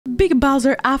Big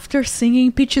Bowser after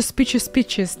singing Peaches, Peaches,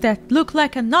 Peaches that look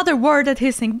like another word that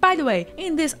he's saying. By the way,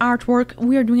 in this artwork,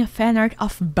 we are doing a fan art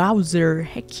of Bowser.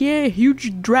 Heck yeah,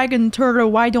 huge dragon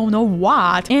turtle, I don't know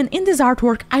what. And in this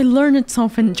artwork, I learned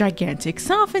something gigantic,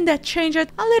 something that changed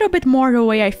a little bit more the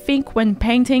way I think when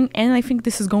painting, and I think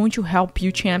this is going to help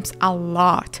you champs a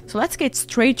lot. So let's get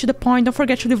straight to the point. Don't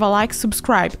forget to leave a like,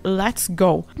 subscribe. Let's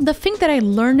go. The thing that I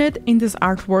learned in this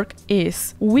artwork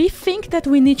is we think that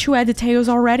we need to add details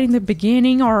already in the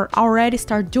beginning or already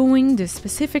start doing this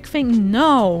specific thing.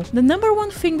 No, the number one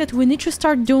thing that we need to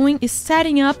start doing is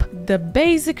setting up the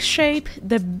basic shape,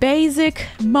 the basic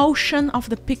motion of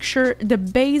the picture, the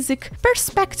basic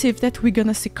perspective that we're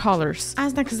gonna see colors.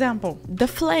 As an example, the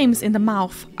flames in the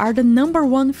mouth are the number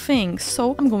one thing,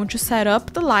 so I'm going to set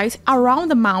up the light around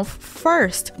the mouth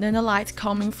first, then the light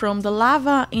coming from the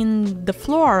lava in the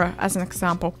floor, as an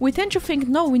example. We tend to think,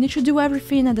 no, we need to do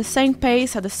everything at the same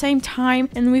pace, at the same time,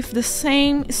 and with the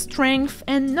same strength,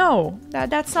 and no,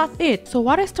 that's not it. So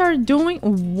what I started doing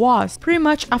was, pretty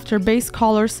much after base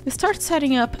colors, we start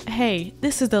setting up, hey,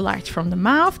 this is the light from the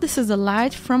mouth, this is the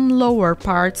light from lower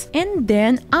parts, and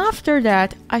then after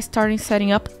that, I started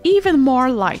setting up even more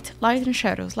light and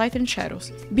shadows, light and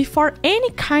shadows. Before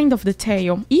any kind of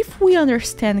detail, if we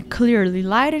understand clearly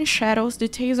light and shadows,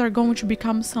 details are going to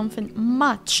become something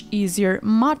much easier,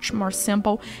 much more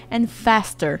simple and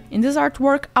faster. In this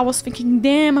artwork, I was thinking,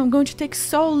 damn, I'm going to take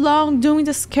so long doing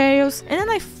the scales, and then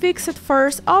I fixed it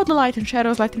first, all the light and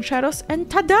shadows, and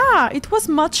tada! It was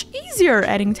much easier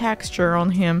adding texture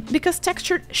on him, because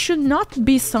texture should not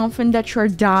be something that you're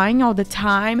dying all the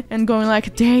time and going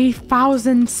like day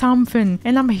 1000 something,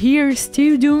 and I'm here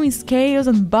still doing scales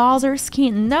on Bowser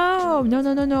skin. No.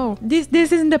 This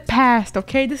is in the past,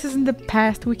 okay? This is in the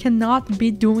past. We cannot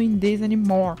be doing this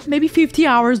anymore. Maybe 50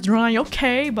 hours drawing,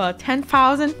 okay, but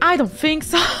 10,000? I don't think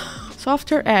so. So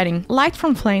after adding light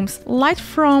from flames, light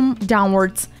from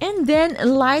downwards, and then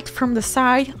light from the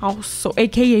side, also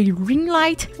aka ring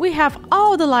light, we have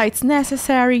all the lights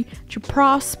necessary to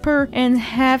prosper and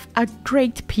have a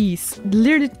great piece.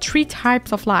 Literally 3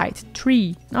 types of light.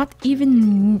 3, not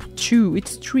even 2,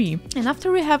 it's 3. And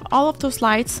after we have all of those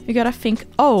lights, we gotta think,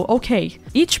 oh, okay,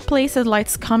 each place that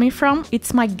light's coming from,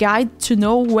 it's my guide to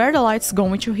know where the light's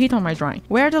going to hit on my drawing.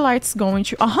 Where the light's going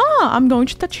to, I'm going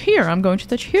to touch here, I'm going to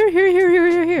touch here.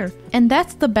 And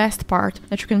that's the best part,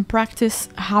 that you can practice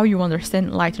how you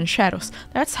understand light and shadows.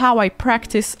 That's how I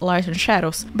practice light and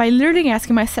shadows, by literally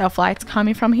asking myself, light's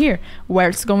coming from here, where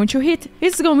it's going to hit?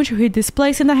 Is it going to hit this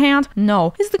place in the hand?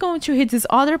 No. Is it going to hit this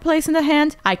other place in the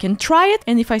hand? I can try it,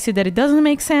 and if I see that it doesn't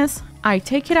make sense, I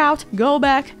take it out, go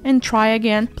back, and try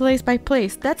again, place by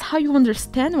place. That's how you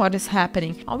understand what is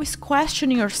happening. Always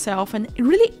questioning yourself and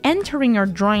really entering your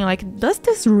drawing like, does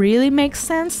this really make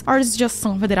sense? Or is it just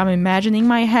something that I'm imagining in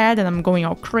my head and I'm going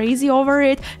all crazy over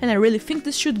it, and I really think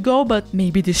this should go, but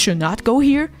maybe this should not go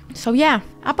here? So yeah,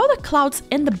 about the clouds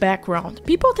in the background,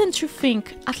 people tend to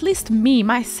think, at least me,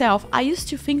 myself, I used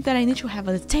to think that I need to have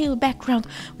a detailed background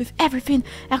with everything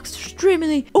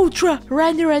extremely ultra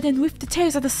rendered and with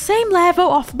details at the same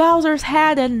level of Bowser's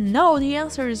head, and no, the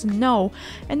answer is no.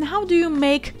 And how do you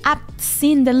make a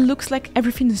scene that looks like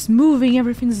everything is moving,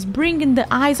 everything is bringing the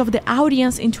eyes of the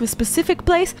audience into a specific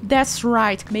place? That's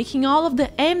right, making all of the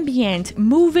ambient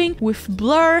moving with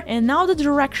blur, and now the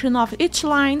direction of each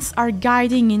lines are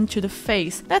guiding into the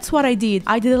face. That's what I did.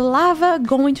 I did lava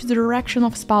going to the direction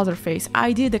of Bowser's face.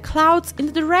 I did the clouds in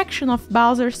the direction of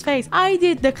Bowser's face. I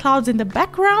did the clouds in the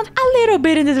background a little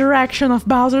bit in the direction of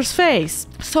Bowser's face.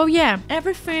 So yeah,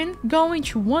 everything going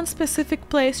to one specific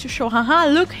place to show, haha,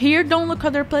 look here, don't look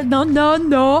other place, no,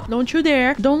 don't you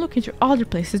dare, don't look into other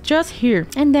places, just here.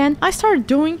 And then I started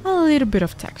doing a little bit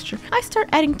of texture. I start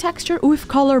adding texture with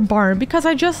color burn, because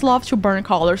I just love to burn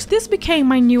colors. This became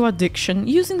my new addiction,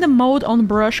 using the mode on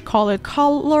brush called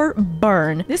color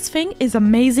burn. This thing is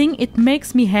amazing, it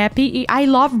makes me happy. I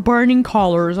love burning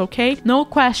colors, okay? No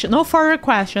question, no further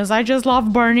questions, I just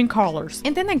love burning colors.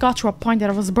 And then I got to a point that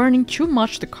I was burning too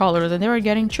much the colors and they were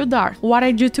getting too dark. What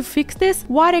I do to fix this?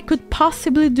 What I could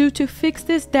possibly do to fix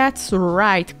this? That's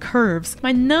right, curves.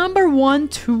 My number one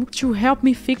tool to help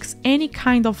me fix any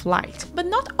kind of light. But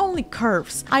not only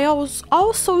curves, I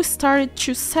also started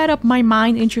to set up my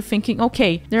mind into thinking,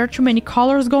 okay, there are too many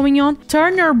colors going on.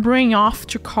 Turn your brain off off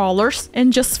to colors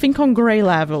and just think on gray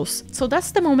levels. So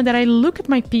that's the moment that I look at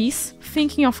my piece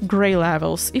thinking of gray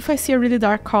levels. If I see a really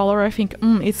dark color, I think,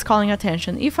 it's calling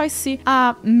attention. If I see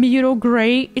a middle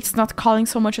gray, it's not calling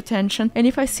so much attention. And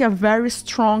if I see a very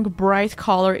strong, bright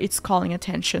color, it's calling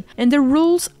attention. And the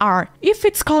rules are, if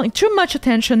it's calling too much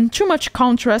attention, too much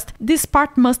contrast, this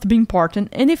part must be important.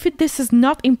 And if this is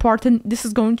not important, this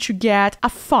is going to get a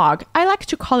fog. I like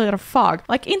to call it a fog.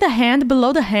 Like in the hand,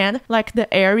 below the hand, like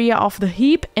the area of the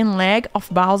hip and leg of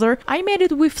Bowser, I made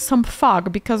it with some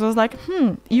fog because I was like,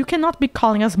 you cannot be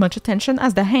calling as much attention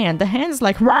as the hand. The hand is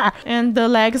like, rah, and the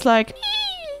leg is like,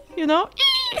 you know?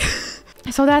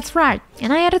 So that's right.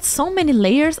 And I added so many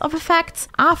layers of effects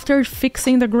after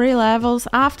fixing the gray levels,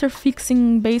 after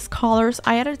fixing base colors.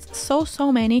 I added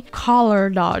so many.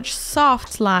 Color dodge,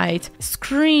 soft light,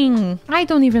 screen. I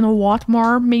don't even know what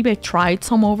more. Maybe I tried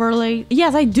some overlay.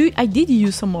 Yes, I did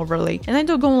use some overlay. And I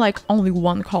don't go like only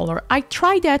one color. I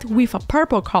tried that with a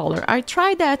purple color. I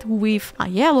tried that with a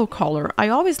yellow color. I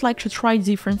always like to try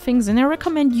different things, and I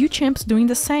recommend you champs doing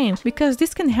the same because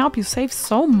this can help you save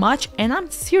so much, and I'm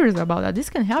serious about that. This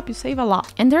can help you save a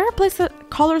lot. And there are places that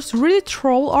colors really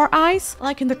troll our eyes,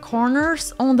 like in the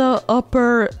corners, on the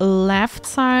upper left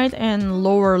side and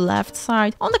lower left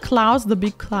side, on the clouds, the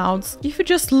big clouds. If you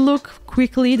just look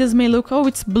quickly, this may look, oh,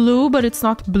 it's blue, but it's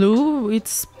not blue.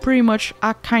 It's pretty much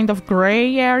a kind of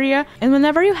gray area. And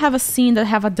whenever you have a scene that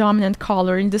have a dominant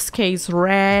color, in this case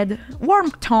red,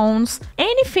 warm tones,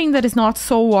 anything that is not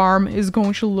so warm is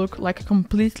going to look like a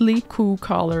completely cool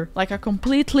color, like a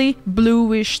completely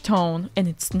bluish tone. And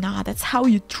it's not. That's how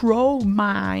you troll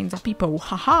minds of people.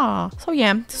 Haha. So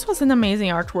yeah, this was an amazing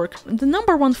artwork. The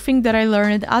number one thing that I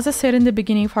learned, as I said in the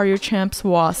beginning for you champs,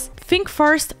 was think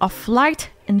first of light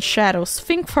and shadows.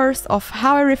 Think first of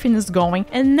how everything is going,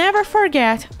 and never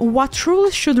forget what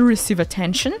truly should receive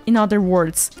attention. In other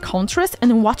words, contrast,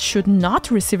 and what should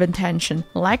not receive attention.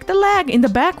 Like the leg in the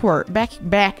backward,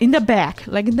 back, in the back,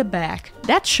 leg in the back.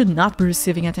 That should not be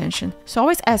receiving attention. So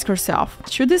always ask yourself,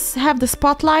 should this have the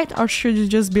spotlight, or should you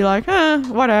just be like,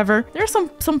 whatever? There's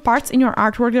some parts in your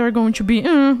artwork that are going to be,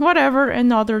 whatever,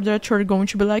 and others that you're going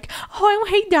to be like, oh,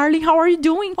 hey darling, how are you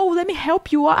doing? Oh, let me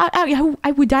help you.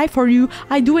 I would die for you.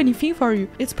 I do anything for you.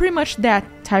 It's pretty much that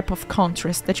type of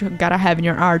contrast that you gotta have in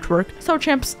your artwork. So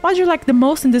champs, what do you like the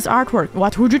most in this artwork?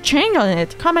 What would you change on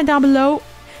it? Comment down below.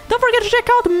 Don't forget to check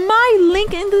out my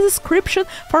link in the description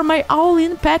for my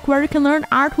all-in pack where you can learn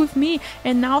art with me,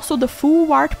 and also the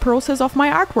full art process of my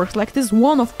artworks, like this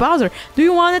one of Bowser. Do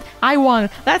you want it? I want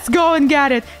it. Let's go and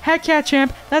get it. Heck yeah,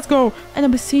 champ. Let's go. And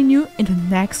I'll be seeing you in the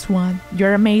next one.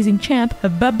 You're amazing, champ.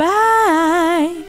 Bye-bye.